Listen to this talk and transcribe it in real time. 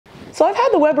So I've had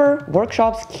the Weber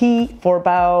Workshops key for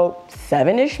about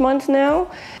 7-ish months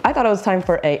now. I thought it was time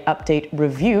for a update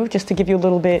review, just to give you a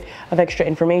little bit of extra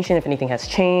information, if anything has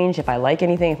changed, if I like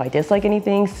anything, if I dislike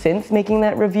anything since making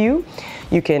that review.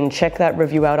 You can check that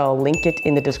review out. I'll link it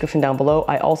in the description down below.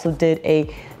 I also did a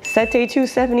Sette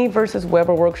 270 versus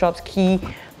Weber Workshops key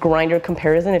grinder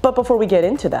comparison. But before we get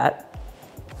into that,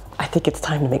 I think it's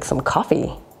time to make some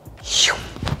coffee.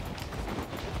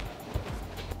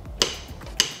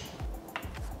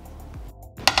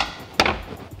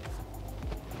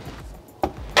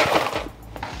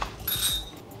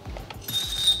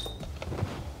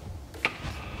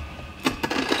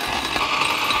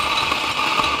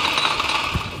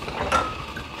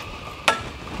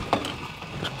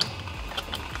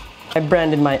 I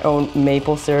branded my own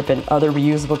maple syrup in other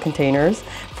reusable containers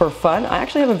for fun. I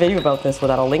actually have a video about this that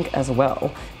I'll link as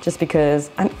well, just because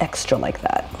I'm extra like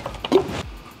that.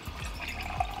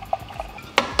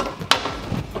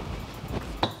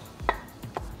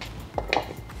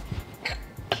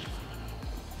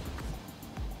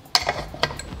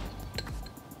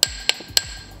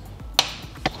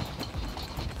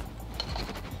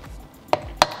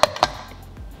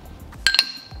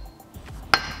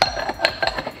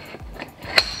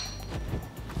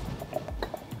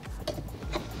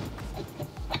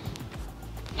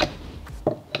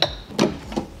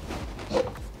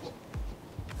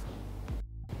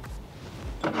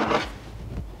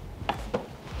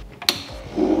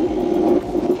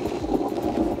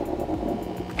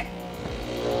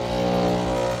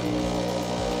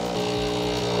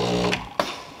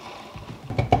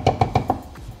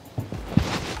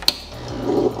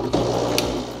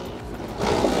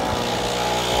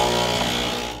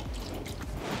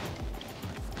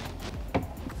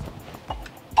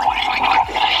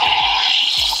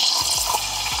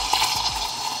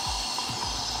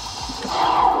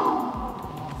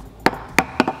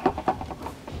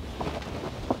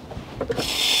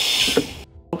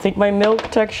 I think my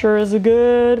milk texture is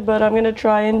good, but I'm gonna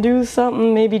try and do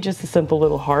something, maybe just a simple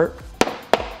little heart.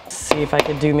 See if I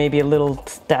could do maybe a little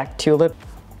stacked tulip.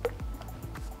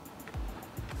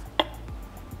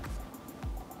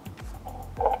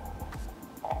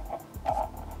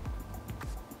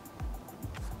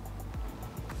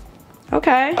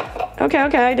 Okay,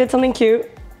 I did something cute.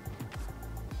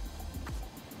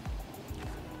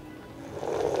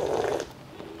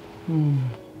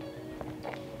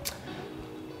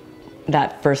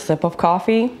 That first sip of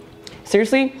coffee,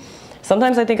 seriously,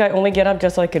 sometimes I think I only get up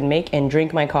just so I can make and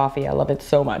drink my coffee. I love it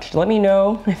so much. Let me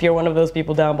know if you're one of those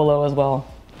people down below as well.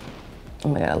 Oh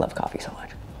my God, I love coffee so much.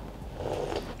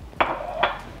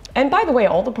 And by the way,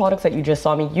 all the products that you just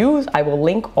saw me use, I will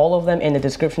link all of them in the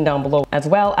description down below, as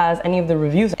well as any of the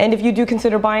reviews. And if you do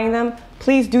consider buying them,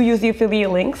 please do use the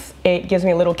affiliate links. It gives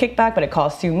me a little kickback, but it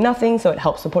costs you nothing, so it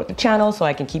helps support the channel so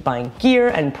I can keep buying gear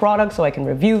and products so I can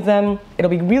review them.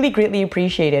 It'll be really greatly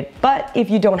appreciated. But if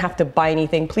you don't have to buy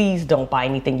anything, please don't buy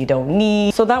anything you don't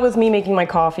need. So that was me making my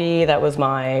coffee. That was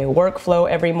my workflow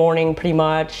every morning, pretty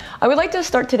much. I would like to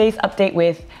start today's update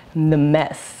with the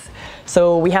mess.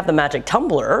 So we have the magic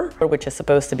tumbler, which is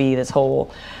supposed to be this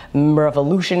whole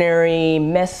revolutionary,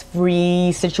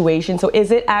 mess-free situation. So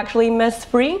is it actually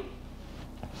mess-free?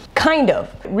 Kind of.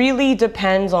 It really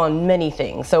depends on many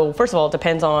things. So first of all, it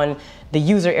depends on the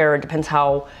user error. It depends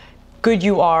how good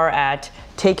you are at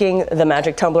taking the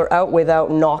magic tumbler out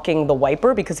without knocking the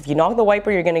wiper, because if you knock the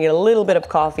wiper, you're gonna get a little bit of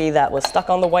coffee that was stuck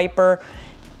on the wiper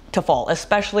to fall,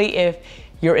 especially if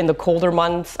you're in the colder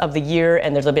months of the year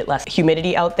and there's a bit less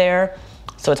humidity out there,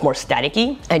 so it's more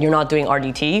staticky, and you're not doing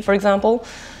RDT, for example,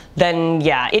 then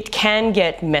yeah, it can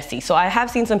get messy. So I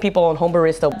have seen some people on Home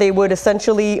Barista, they would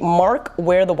essentially mark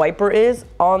where the wiper is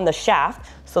on the shaft,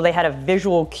 so they had a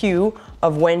visual cue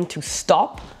of when to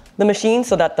stop the machine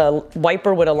so that the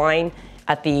wiper would align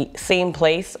at the same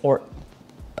place, or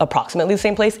approximately the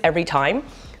same place every time,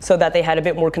 so that they had a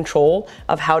bit more control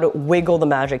of how to wiggle the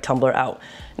magic tumbler out.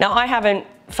 Now, I haven't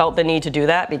felt the need to do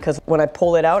that, because when I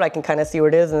pull it out, I can kind of see where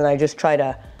it is, and then I just try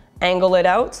to angle it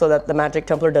out so that the magic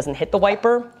tumbler doesn't hit the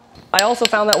wiper. I also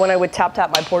found that when I would tap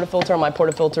my portafilter on my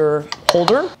portafilter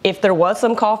holder, if there was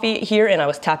some coffee here and I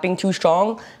was tapping too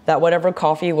strong, that whatever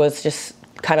coffee was just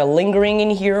kind of lingering in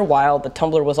here while the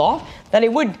tumbler was off, that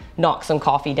it would knock some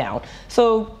coffee down.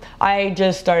 So I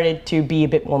just started to be a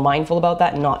bit more mindful about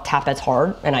that and not tap as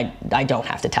hard. And I don't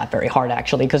have to tap very hard,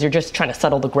 actually, because you're just trying to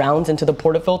settle the grounds into the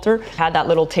portafilter. I had that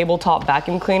little tabletop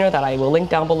vacuum cleaner that I will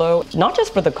link down below, not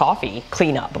just for the coffee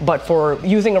cleanup, but for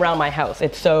using around my house.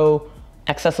 It's so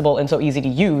accessible and so easy to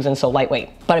use and so lightweight.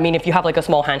 But I mean, if you have like a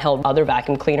small handheld other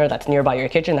vacuum cleaner that's nearby your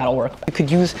kitchen, that'll work. You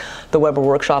could use the Weber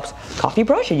Workshop's coffee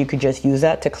brush, or you could just use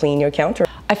that to clean your counter.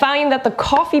 I find that the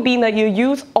coffee bean that you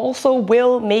use also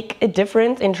will make a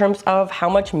difference in terms of how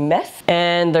much mess.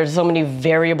 And there's so many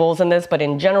variables in this, but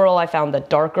in general, I found that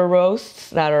darker roasts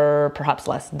that are perhaps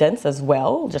less dense as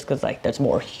well, just because like there's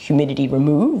more humidity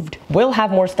removed, will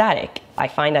have more static. I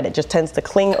find that it just tends to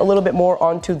cling a little bit more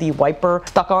onto the wiper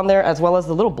stuck on there, as well as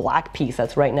the little black piece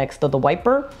that's right next to the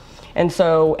wiper. And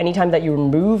so anytime that you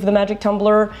remove the magic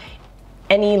tumbler,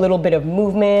 any little bit of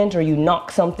movement or you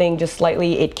knock something just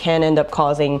slightly, it can end up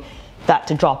causing that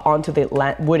to drop onto the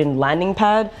wooden landing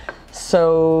pad.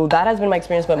 So that has been my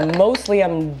experience, but mostly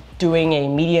I'm doing a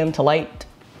medium to light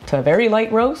to very light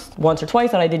roast. Once or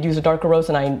twice that I did use a darker roast,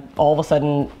 and all of a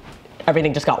sudden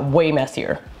everything just got way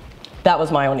messier. That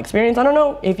was my own experience. I don't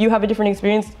know if you have a different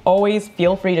experience. Always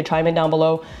feel free to chime in down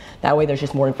below. That way there's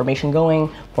just more information going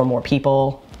for more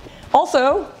people.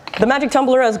 Also, the magic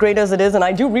tumbler, as great as it is, and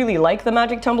I do really like the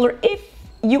magic tumbler, if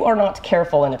you are not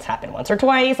careful, and it's happened once or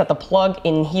twice that the plug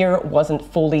in here wasn't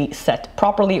fully set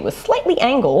properly, it was slightly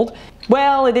angled,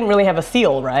 well, it didn't really have a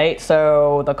seal, right?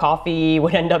 So the coffee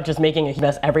would end up just making a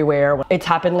mess everywhere. It's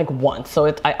happened like once,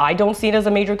 so I don't see it as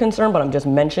a major concern, but I'm just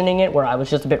mentioning it where I was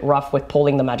just a bit rough with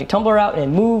pulling the magic tumbler out and it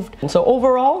moved. And so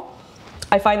overall,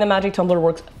 I find the magic tumbler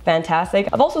works fantastic.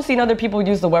 I've also seen other people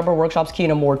use the Weber Workshop's key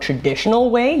in a more traditional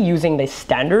way, using the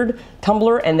standard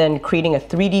tumbler and then creating a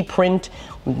 3D print,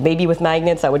 maybe with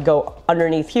magnets that would go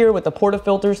underneath here with the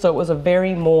portafilter. So it was a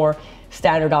very more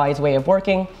standardized way of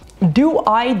working. Do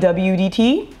I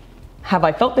WDT? Have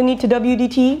I felt the need to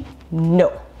WDT?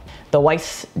 No. The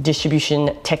Weiss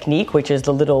distribution technique, which is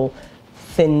the little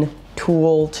thin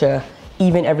tool to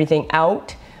even everything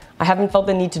out, I haven't felt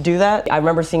the need to do that. I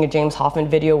remember seeing a James Hoffman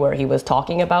video where he was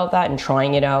talking about that and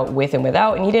trying it out with and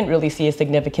without, and he didn't really see a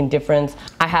significant difference.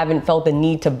 I haven't felt the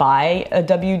need to buy a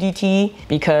WDT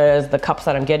because the cups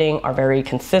that I'm getting are very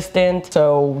consistent.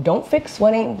 So don't fix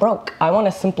what ain't broke. I want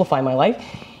to simplify my life.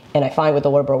 And I find with the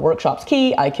Weber Workshop's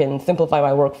key, I can simplify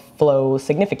my workflow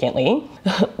significantly,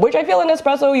 which I feel in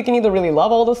espresso, you can either really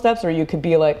love all the steps or you could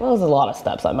be like, well, there's a lot of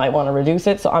steps. I might want to reduce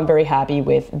it. So I'm very happy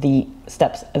with the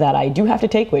steps that I do have to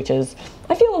take, which is,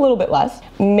 I feel a little bit less.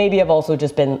 Maybe I've also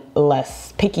just been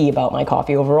less picky about my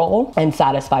coffee overall and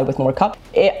satisfied with more cups.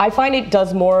 I find it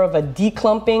does more of a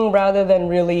declumping rather than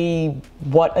really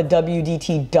what a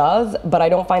WDT does, but I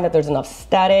don't find that there's enough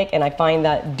static, and I find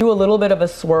that do a little bit of a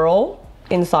swirl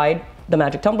inside the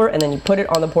magic tumbler, and then you put it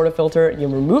on the portafilter, you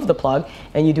remove the plug,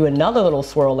 and you do another little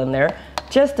swirl in there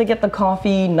just to get the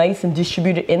coffee nice and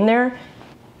distributed in there.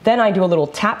 Then I do a little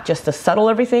tap just to settle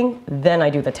everything, then I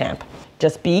do the tamp.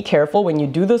 Just be careful when you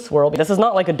do the swirl. This is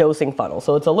not like a dosing funnel,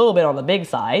 so it's a little bit on the big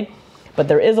side, but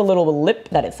there is a little lip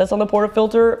that it sets on the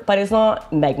portafilter, but it's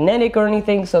not magnetic or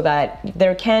anything, so that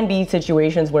there can be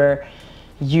situations where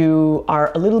you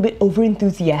are a little bit over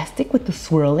enthusiastic with the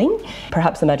swirling.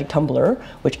 Perhaps the magic tumbler,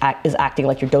 which is acting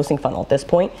like your dosing funnel at this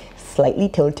point, slightly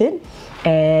tilted.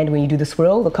 And when you do the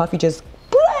swirl, the coffee just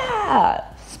blah,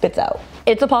 spits out.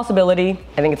 It's a possibility.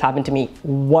 I think it's happened to me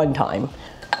one time.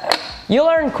 You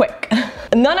learn quick.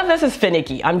 None of this is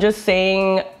finicky. I'm just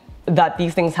saying that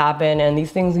these things happen, and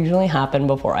these things usually happen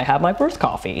before I have my first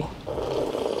coffee.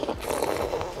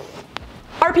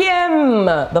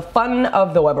 RPM! The fun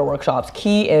of the Weber Workshop's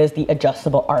key is the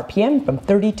adjustable RPM from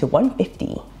 30 to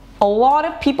 150. A lot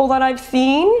of people that I've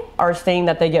seen are saying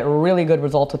that they get really good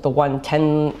results with the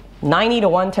 110, 90 to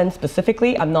 110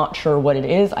 specifically. I'm not sure what it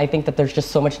is. I think that there's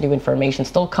just so much new information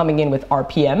still coming in with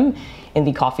RPM in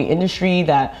the coffee industry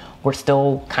that we're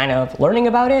still kind of learning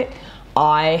about it.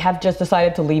 I have just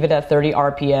decided to leave it at 30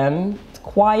 RPM. It's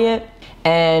quiet,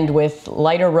 and with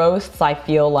lighter roasts, I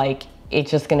feel like it's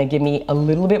just gonna give me a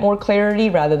little bit more clarity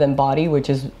rather than body, which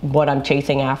is what I'm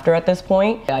chasing after at this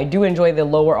point. I do enjoy the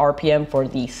lower RPM for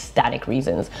the static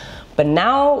reasons. But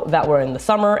now that we're in the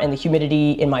summer and the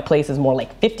humidity in my place is more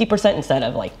like 50% instead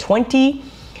of like 20,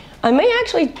 I may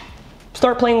actually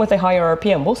start playing with a higher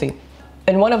RPM, we'll see.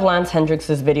 In one of Lance Hendricks'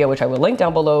 video, which I will link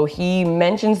down below, he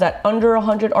mentions that under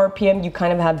 100 RPM, you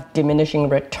kind of have diminishing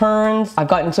returns. I've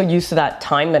gotten so used to that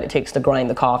time that it takes to grind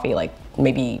the coffee, like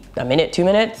maybe a minute, 2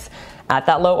 minutes, at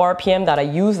that low RPM, that I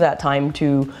use that time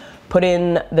to put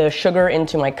in the sugar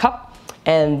into my cup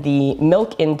and the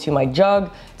milk into my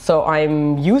jug. So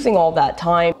I'm using all that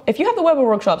time. If you have the Weber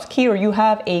Workshop's key, or you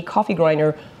have a coffee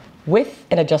grinder with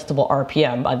an adjustable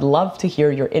RPM, I'd love to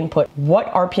hear your input. What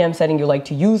RPM setting you like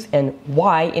to use and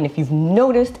why, and if you've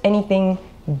noticed anything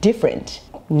different.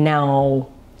 Now,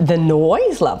 The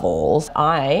noise levels,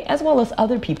 I, as well as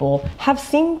other people, have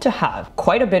seemed to have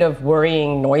quite a bit of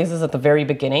worrying noises at the very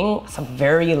beginning, some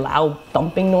very loud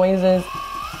thumping noises.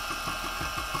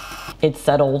 It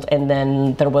settled, and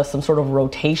then there was some sort of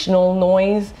rotational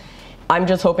noise. I'm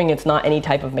just hoping it's not any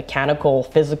type of mechanical,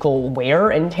 physical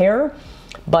wear and tear,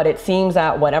 but it seems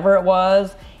that whatever it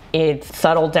was, it's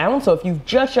settled down. So if you've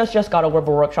just got over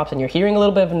workshops and you're hearing a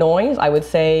little bit of noise, I would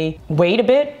say wait a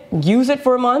bit, use it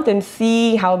for a month and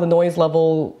see how the noise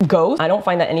level goes. I don't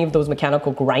find that any of those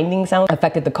mechanical grinding sounds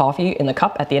affected the coffee in the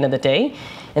cup at the end of the day.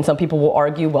 And some people will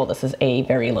argue, well, this is a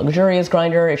very luxurious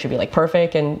grinder, it should be like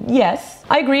perfect. And yes,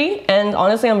 I agree. And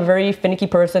honestly, I'm a very finicky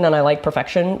person and I like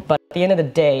perfection, but at the end of the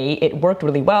day, it worked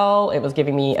really well. It was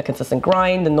giving me a consistent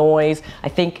grind, the noise. I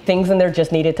think things in there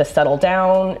just needed to settle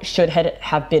down. Should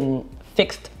have been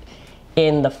fixed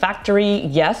in the factory?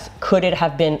 Yes. Could it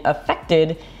have been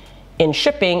affected in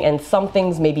shipping and some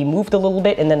things maybe moved a little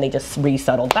bit and then they just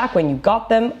resettled back when you got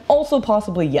them? Also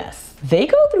possibly yes. They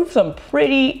go through some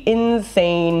pretty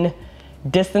insane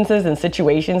distances and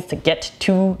situations to get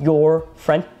to your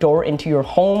front door into your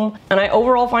home. And I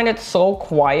overall find it so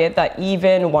quiet that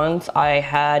even once I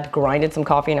had grinded some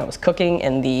coffee and I was cooking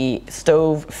and the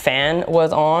stove fan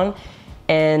was on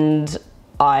and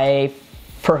I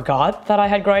forgot that I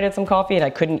had grinded some coffee and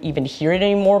I couldn't even hear it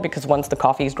anymore because once the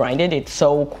coffee is grinded, it's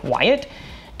so quiet,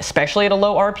 especially at a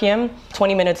low RPM.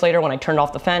 20 minutes later when I turned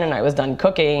off the fan and I was done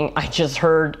cooking, I just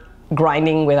heard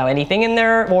grinding without anything in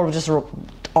there or just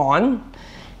on.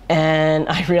 And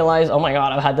I realized, oh my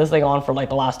God, I've had this thing on for like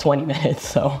the last 20 minutes,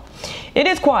 so it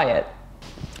is quiet.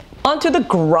 Onto the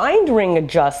grind ring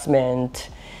adjustment.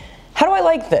 How do I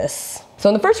like this? So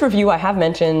in the first review, I have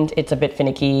mentioned it's a bit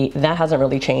finicky. That hasn't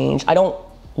really changed. I don't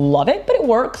love it, but it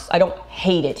works. I don't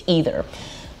hate it either.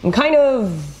 I'm kind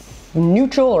of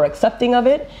neutral or accepting of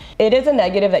it. It is a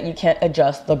negative that you can't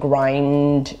adjust the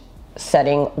grind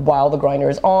setting while the grinder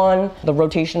is on. The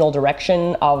rotational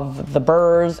direction of the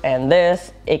burrs and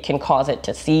this, it can cause it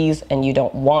to seize and you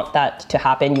don't want that to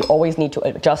happen. You always need to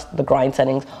adjust the grind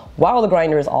settings while the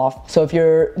grinder is off. So if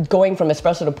you're going from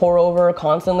espresso to pour over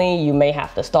constantly, you may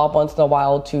have to stop once in a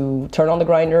while to turn on the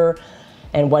grinder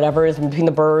and whatever is between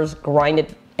the burrs, grind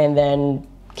it and then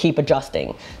keep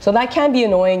adjusting. So that can be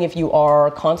annoying if you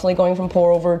are constantly going from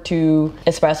pour over to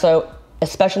espresso,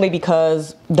 especially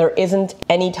because there isn't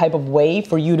any type of way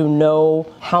for you to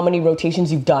know how many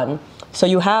rotations you've done. So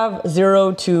you have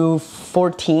 0 to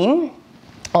 14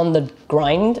 on the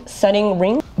grind setting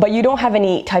ring, but you don't have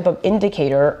any type of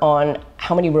indicator on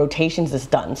how many rotations is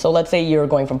done. So let's say you're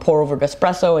going from pour over to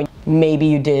espresso and maybe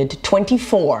you did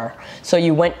 24. So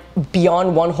you went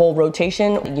beyond one whole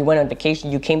rotation, you went on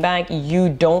vacation, you came back, you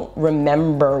don't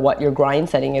remember what your grind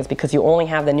setting is because you only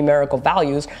have the numerical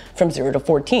values from 0 to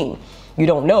 14. You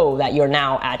don't know that you're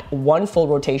now at one full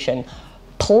rotation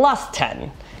plus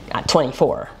 10 at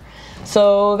 24.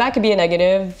 So that could be a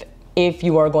negative if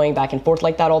you are going back and forth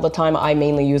like that all the time. I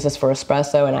mainly use this for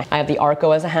espresso and I have the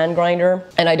Arco as a hand grinder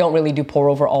and I don't really do pour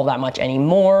over all that much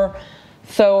anymore.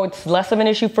 So it's less of an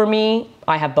issue for me.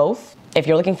 I have both. If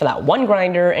you're looking for that one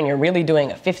grinder and you're really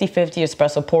doing a 50-50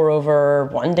 espresso pour over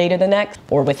one day to the next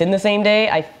or within the same day,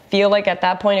 I feel like at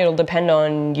that point it'll depend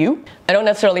on you. I don't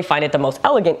necessarily find it the most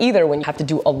elegant either when you have to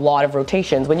do a lot of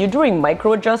rotations. When you're doing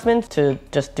micro adjustments to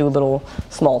just do little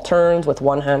small turns with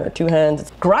one hand or two hands.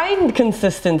 It's grind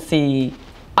consistency.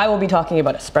 I will be talking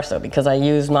about espresso because I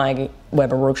use my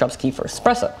Weber Workshops key for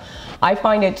espresso. I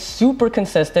find it super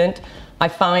consistent. I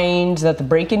find that the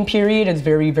break-in period is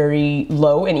very, very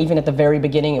low, and even at the very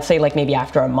beginning, say like maybe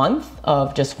after a month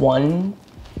of just one,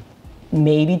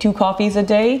 maybe two coffees a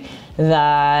day,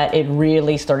 that it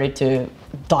really started to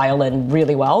dial in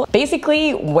really well.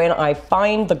 Basically, when I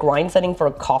find the grind setting for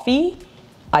a coffee,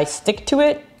 I stick to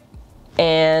it,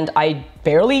 and I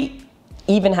barely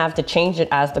even have to change it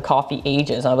as the coffee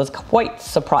ages. I was quite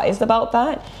surprised about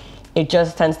that. It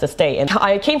just tends to stay. And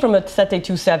I came from a Sette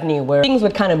 270 where things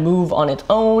would kind of move on its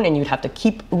own and you'd have to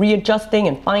keep readjusting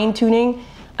and fine tuning.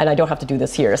 And I don't have to do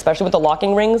this here, especially with the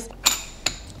locking rings.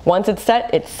 Once it's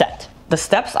set, it's set. The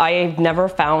steps, I've never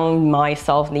found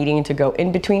myself needing to go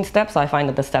in between steps. I find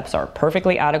that the steps are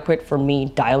perfectly adequate for me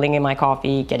dialing in my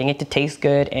coffee, getting it to taste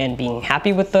good, and being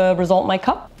happy with the result in my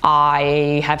cup.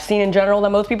 I have seen in general that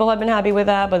most people have been happy with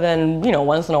that, but then, you know,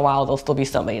 once in a while, there'll still be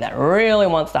somebody that really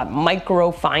wants that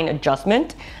micro fine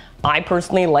adjustment. I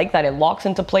personally like that it locks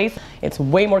into place. It's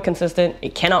way more consistent.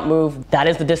 It cannot move. That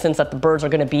is the distance that the birds are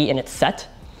gonna be in its set,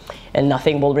 and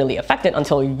nothing will really affect it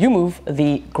until you move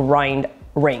the grind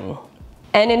ring.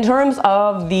 And in terms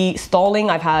of the stalling,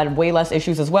 I've had way less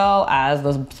issues as well, as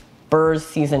the burrs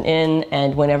season in,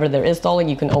 and whenever there is stalling,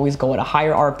 you can always go at a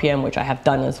higher RPM, which I have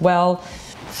done as well.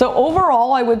 So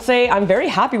overall, I would say I'm very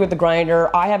happy with the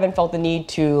grinder. I haven't felt the need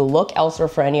to look elsewhere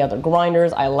for any other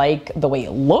grinders. I like the way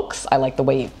it looks. I like the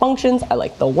way it functions. I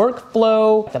like the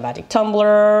workflow, the magic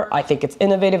tumbler. I think it's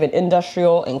innovative and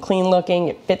industrial and clean looking.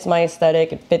 It fits my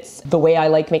aesthetic. It fits the way I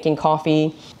like making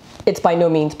coffee. It's by no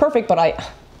means perfect, but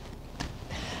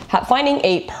finding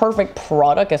a perfect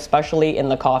product, especially in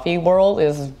the coffee world,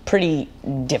 is pretty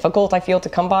difficult, I feel, to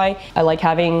come by. I like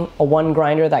having a one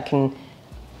grinder that can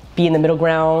be in the middle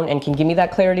ground and can give me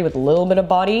that clarity with a little bit of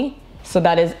body. So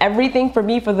that is everything for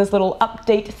me for this little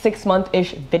update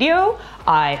 6-month-ish video.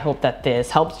 I hope that this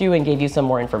helps you and gave you some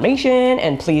more information.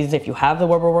 And please, if you have the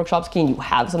Weber Workshop key and you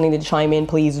have something to chime in,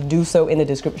 please do so in the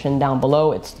description down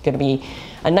below. It's gonna be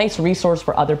a nice resource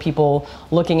for other people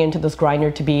looking into this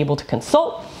grinder to be able to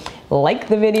consult. Like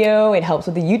the video, it helps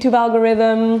with the YouTube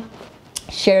algorithm.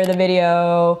 Share the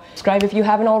video, subscribe if you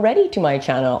haven't already to my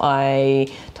channel. I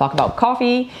talk about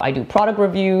coffee, I do product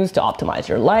reviews to optimize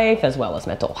your life, as well as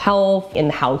mental health and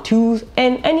how-tos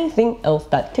and anything else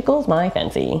that tickles my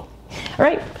fancy. All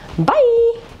right, bye.